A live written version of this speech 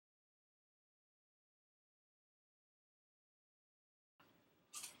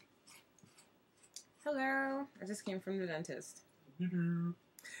Hello. I just came from the dentist.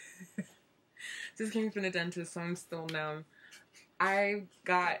 Just came from the dentist, so I'm still numb. I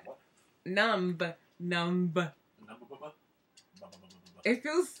got numb. It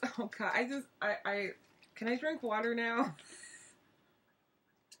feels. Oh God. I. Can I drink water now?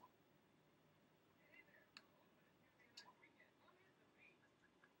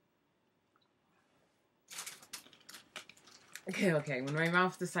 Okay. When my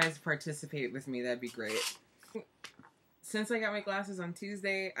mouth decides to participate with me, that'd be great. Since I got my glasses on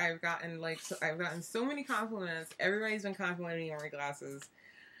Tuesday, I've gotten so many compliments. Everybody's been complimenting me on my glasses,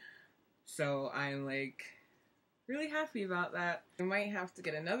 so I'm like really happy about that. I might have to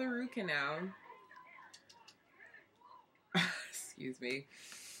get another root canal. Excuse me.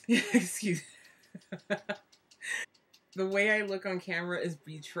 Excuse. The way I look on camera is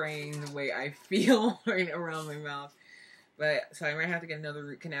betraying the way I feel right around my mouth. But, so I might have to get another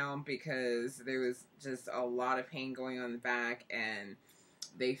root canal because there was just a lot of pain going on in the back, and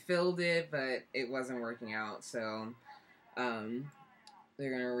they filled it, but it wasn't working out. So, they're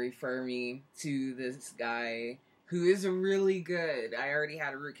going to refer me to this guy who is really good. I already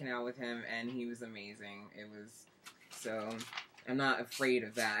had a root canal with him, and he was amazing. So, I'm not afraid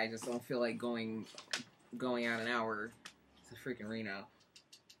of that. I just don't feel like going out an hour to freaking Reno.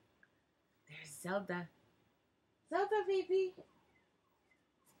 There's Zelda. Zelda, baby.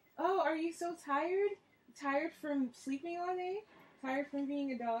 Oh, are you so tired? Tired from sleeping all day? Tired from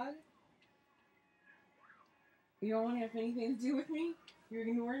being a dog? You don't want to have anything to do with me? You're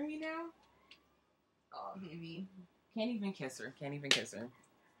ignoring me now? Oh, baby. Can't even kiss her. I can't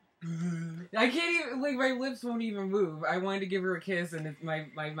even, like, my lips won't even move. I wanted to give her a kiss, and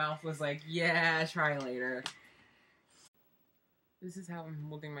my mouth was like, yeah, try later. This is how I'm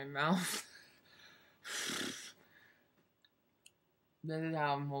holding my mouth. This is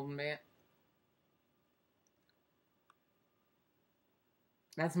how I'm holding it.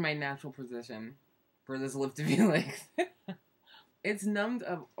 That's my natural position for this lip to be like. It's numbed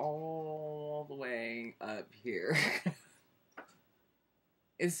up all the way up here.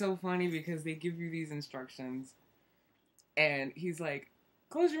 It's so funny because they give you these instructions, and he's like,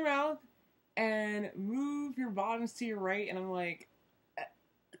 close your mouth and move your bottoms to your right, and I'm like,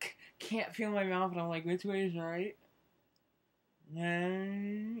 can't feel my mouth, and I'm like, which way is right? It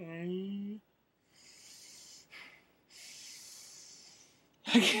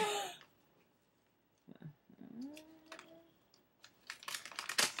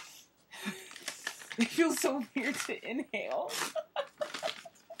feels so weird to inhale.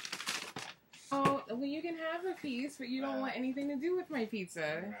 Oh, well, you can have a piece, but you don't want anything to do with my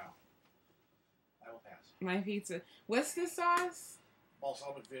pizza. I will pass. My pizza. What's the sauce?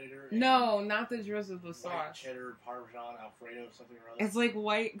 Balsamic vinegar. No, not the drizzle of the sauce. White cheddar, Parmesan, Alfredo, something or other. It's like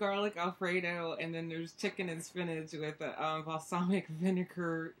white garlic Alfredo, and then there's chicken and spinach with the balsamic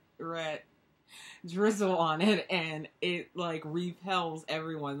vinaigrette drizzle on it, and it like repels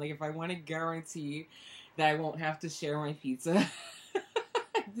everyone. Like, if I want to guarantee that I won't have to share my pizza,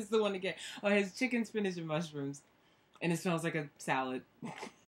 this is the one to get. Oh, it has chicken, spinach, and mushrooms, and it smells like a salad.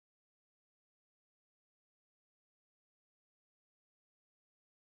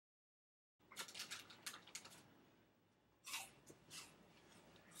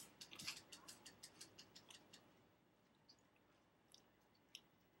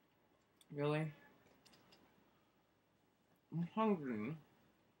 Really? I'm hungry.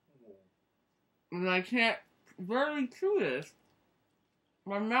 And I can't barely chew this.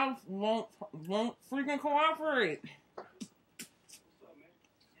 My mouth won't freaking cooperate.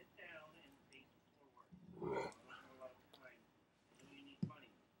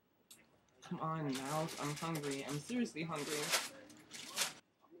 Come on, mouth. I'm hungry. I'm seriously hungry.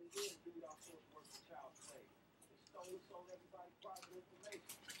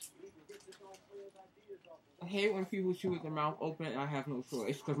 I hate when people chew with their mouth open and I have no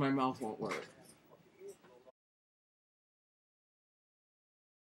choice because my mouth won't work.